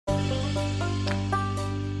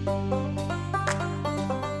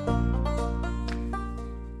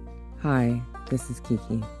Hi, this is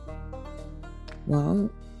Kiki. Well,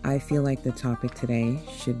 I feel like the topic today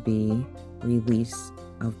should be release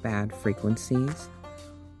of bad frequencies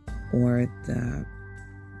or the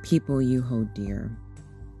people you hold dear.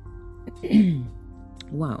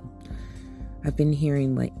 Well, I've been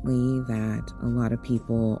hearing lately that a lot of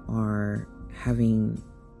people are having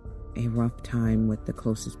a rough time with the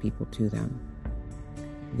closest people to them.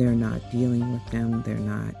 They're not dealing with them. They're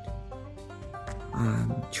not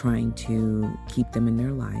trying to keep them in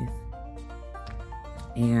their life.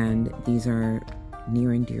 And these are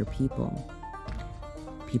near and dear people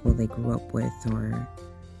they grew up with, or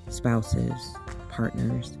spouses,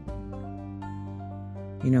 partners.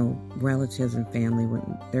 Relatives and family,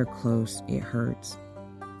 when they're close, it hurts.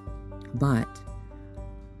 But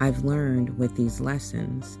I've learned with these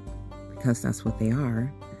lessons, because that's what they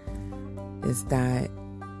are, is that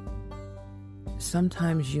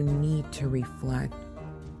sometimes you need to reflect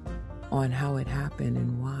on how it happened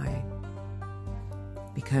and why.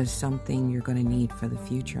 Because something you're going to need for the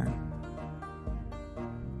future.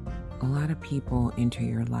 A lot of people enter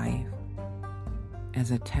your life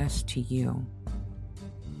as a test to you,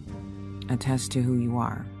 a test to who you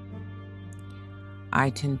are. I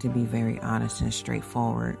tend to be very honest and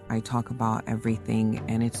straightforward. I talk about everything,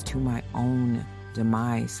 and it's to my own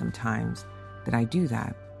demise sometimes that I do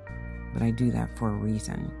that. But I do that for a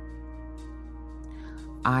reason.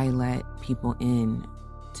 I let people in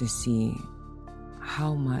to see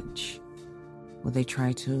how much will they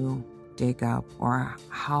try to dig up, or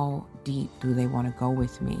how deep do they want to go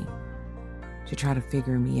with me to try to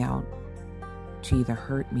figure me out, to either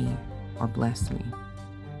hurt me or bless me.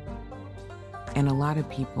 And a lot of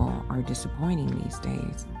people are disappointing these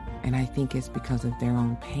days, and I think it's because of their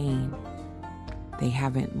own pain. They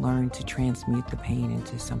haven't learned to transmute the pain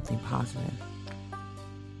into something positive.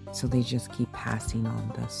 So they just keep passing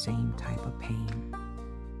on the same type of pain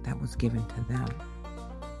that was given to them.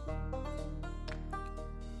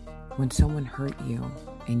 When someone hurt you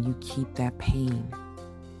and you keep that pain,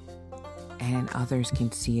 and others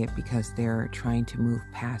can see it because they're trying to move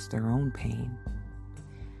past their own pain,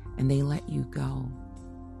 and they let you go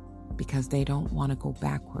because they don't want to go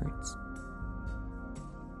backwards.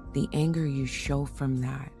 The anger you show from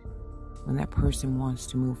that, when that person wants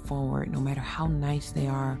to move forward, no matter how nice they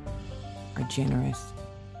are or generous,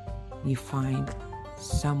 you find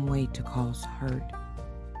some way to cause hurt,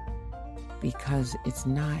 because it's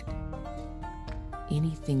not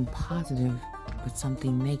anything positive, but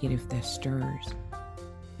something negative that stirs.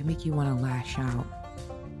 They make you want to lash out.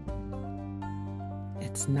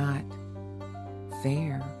 It's not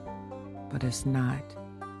fair, but it's not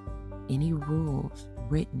any rules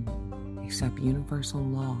written except universal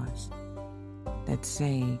laws that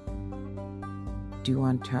say do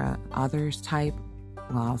unto others type.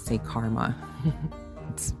 Well, I'll say karma.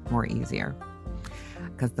 It's more easier,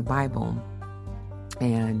 because the Bible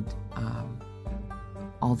and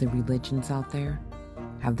all the religions out there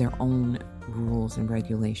have their own rules and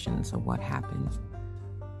regulations of what happens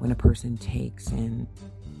when a person takes in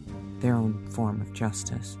their own form of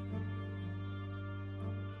justice.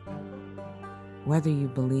 Whether you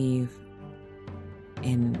believe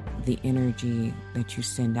in the energy that you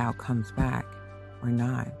send out comes back or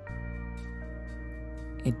not,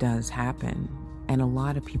 it does happen. And a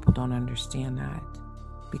lot of people don't understand that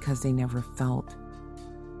because they never felt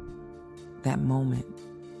that moment.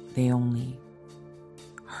 They only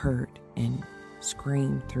hurt and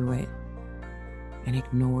screamed through it and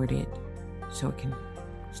ignored it so it can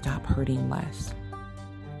stop hurting less.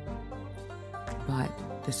 But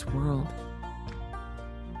this world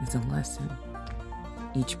is a lesson.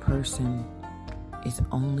 Each person is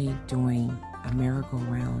only doing a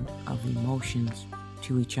merry-go-round of emotions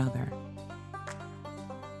to each other.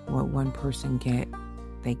 What one person get,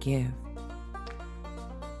 they give.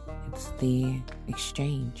 It's the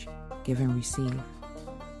exchange, give and receive.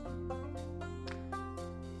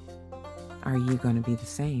 Are you going to be the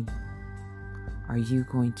same? Are you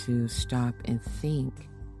going to stop and think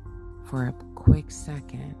for a quick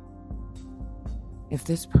second? If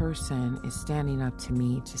this person is standing up to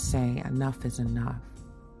me to say enough is enough,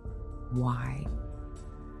 why?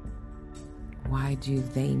 Why do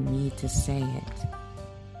they need to say it?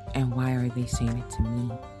 And why are they saying it to me?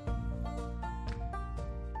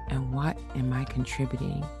 And what am I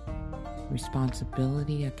contributing?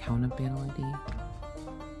 Responsibility, accountability?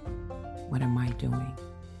 What am I doing?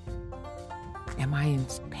 Am I in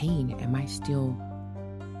pain? Am I still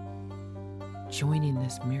joining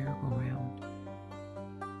this merry-go-round?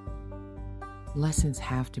 Lessons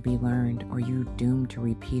have to be learned, or you're doomed to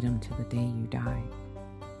repeat them to the day you die.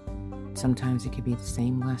 Sometimes it could be the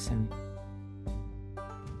same lesson,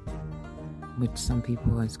 which some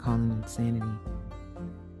people is calling insanity,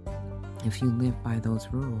 if you live by those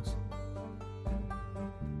rules.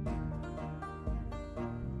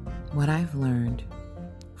 What I've learned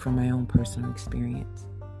from my own personal experience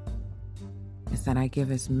is that I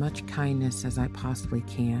give as much kindness as I possibly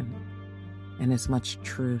can and as much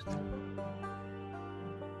truth,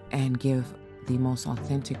 and give the most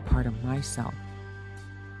authentic part of myself.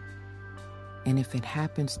 And if it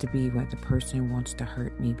happens to be where the person wants to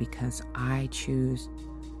hurt me because I choose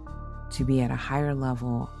to be at a higher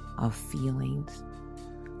level of feelings,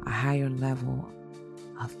 a higher level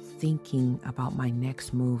of thinking about my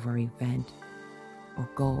next move or event or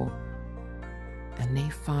goal, and they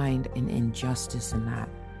find an injustice in that,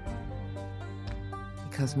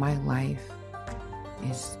 because my life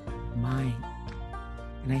is mine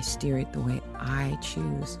and I steer it the way I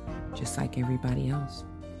choose, just like everybody else.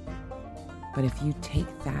 But if you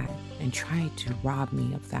take that and try to rob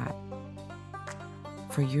me of that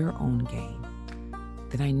for your own gain,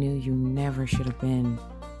 then I knew you never should have been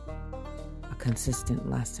a consistent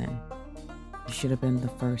lesson. You should have been the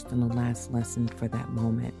first and the last lesson for that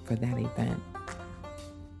moment, for that event.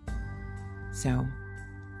 So,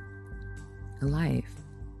 life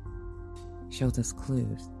shows us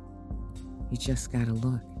clues. You just gotta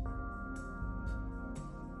look.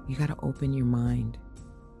 You gotta open your mind.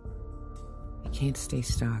 You can't stay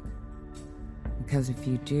stuck. Because if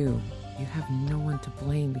you do, you have no one to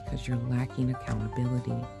blame because you're lacking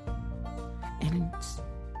accountability. And it's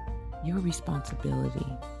your responsibility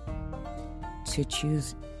to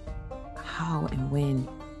choose how and when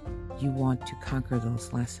you want to conquer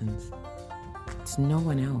those lessons. It's no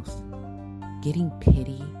one else. Getting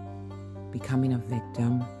pity, becoming a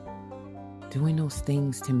victim, doing those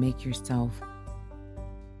things to make yourself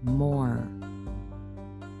more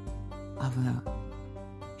of a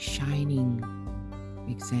shining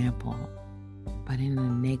example, but in a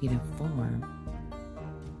negative form,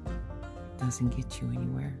 doesn't get you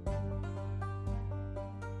anywhere.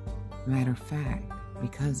 Matter of fact,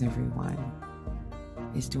 because everyone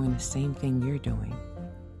is doing the same thing you're doing,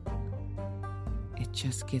 it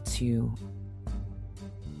just gets you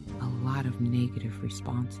a lot of negative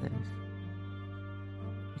responses.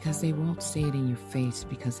 Because they won't say it in your face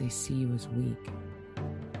because they see you as weak,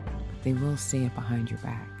 but they will say it behind your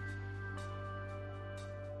back.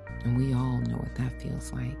 And we all know what that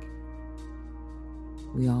feels like.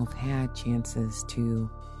 We all have had chances to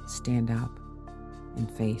stand up and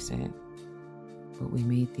face it, but we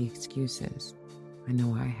made the excuses. I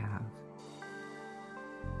know I have.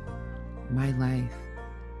 My life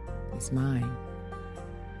is mine,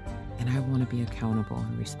 and I want to be accountable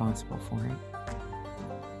and responsible for it.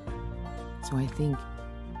 So I think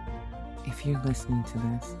if you're listening to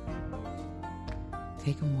this,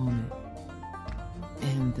 take a moment,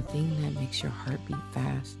 and the thing that makes your heart beat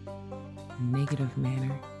fast in a negative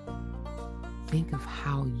manner, think of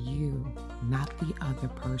how you, not the other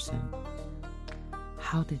person,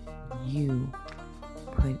 how did you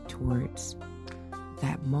put towards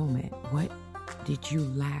that moment? What did you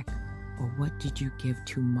lack, or what did you give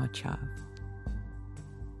too much of?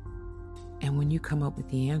 And when you come up with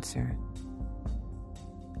the answer,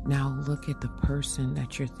 now look at the person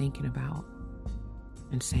that you're thinking about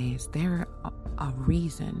and say, is there a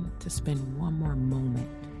reason to spend one more moment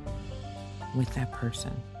with that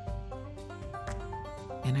person?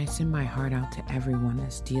 And I send my heart out to everyone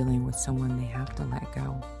that's dealing with someone they have to let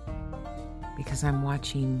go. Because I'm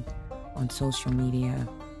watching on social media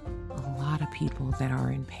a lot of people that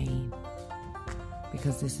are in pain.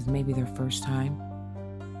 Because this is maybe their first time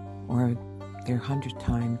or their 100th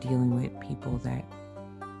time dealing with people that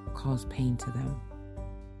cause pain to them.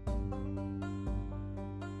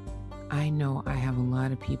 I know I have a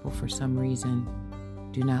lot of people, for some reason,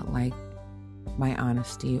 do not like my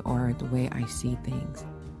honesty or the way I see things,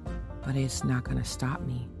 but it's not going to stop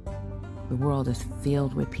me. The world is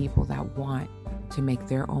filled with people that want to make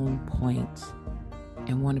their own points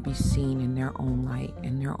and want to be seen in their own light,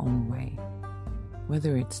 in their own way,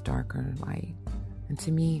 whether it's dark or light. And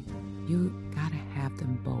to me, you gotta have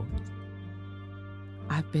them both.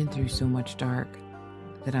 I've been through so much dark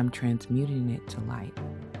that I'm transmuting it to light,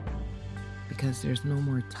 because there's no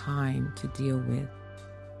more time to deal with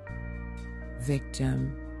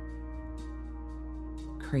victim,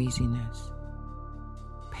 craziness,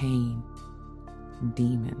 pain,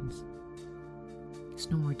 demons.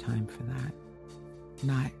 There's no more time for that.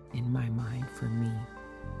 Not in my mind, for me.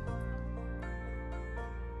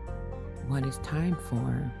 What it's time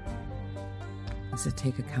for is to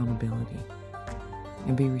take accountability.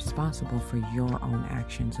 and be responsible for your own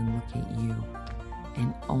actions and look at you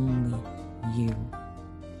and only you.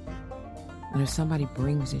 And if somebody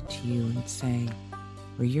brings it to you and say,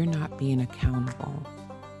 well, you're not being accountable,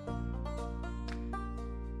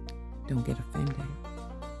 don't get offended.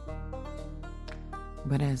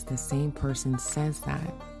 But as the same person says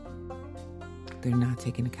that, they're not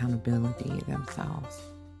taking accountability themselves.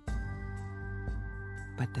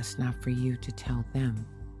 But that's not for you to tell them.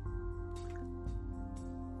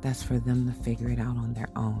 That's for them to figure it out on their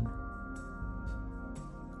own.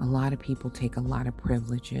 A lot of people take a lot of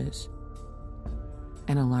privileges,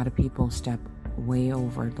 and a lot of people step way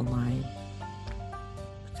over the line.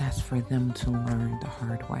 But that's for them to learn the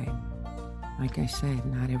hard way. Like I said,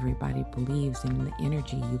 not everybody believes in the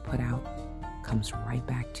energy you put out comes right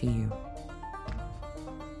back to you.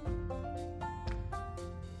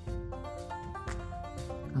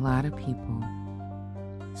 A lot of people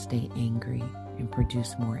stay angry and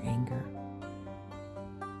produce more anger.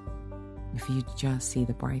 If you just see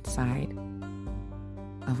the bright side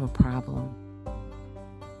of a problem,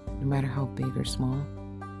 no matter how big or small,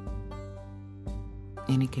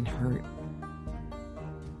 and it can hurt,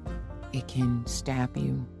 it can stab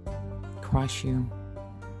you, crush you,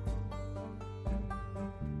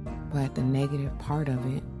 but the negative part of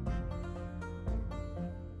it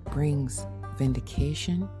brings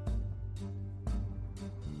vindication,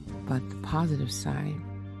 but the positive side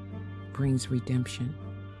brings redemption.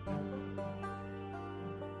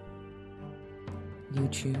 You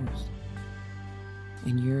choose,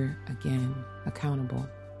 and you're again accountable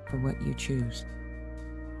for what you choose.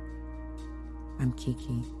 I'm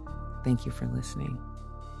Kiki. Thank you for listening.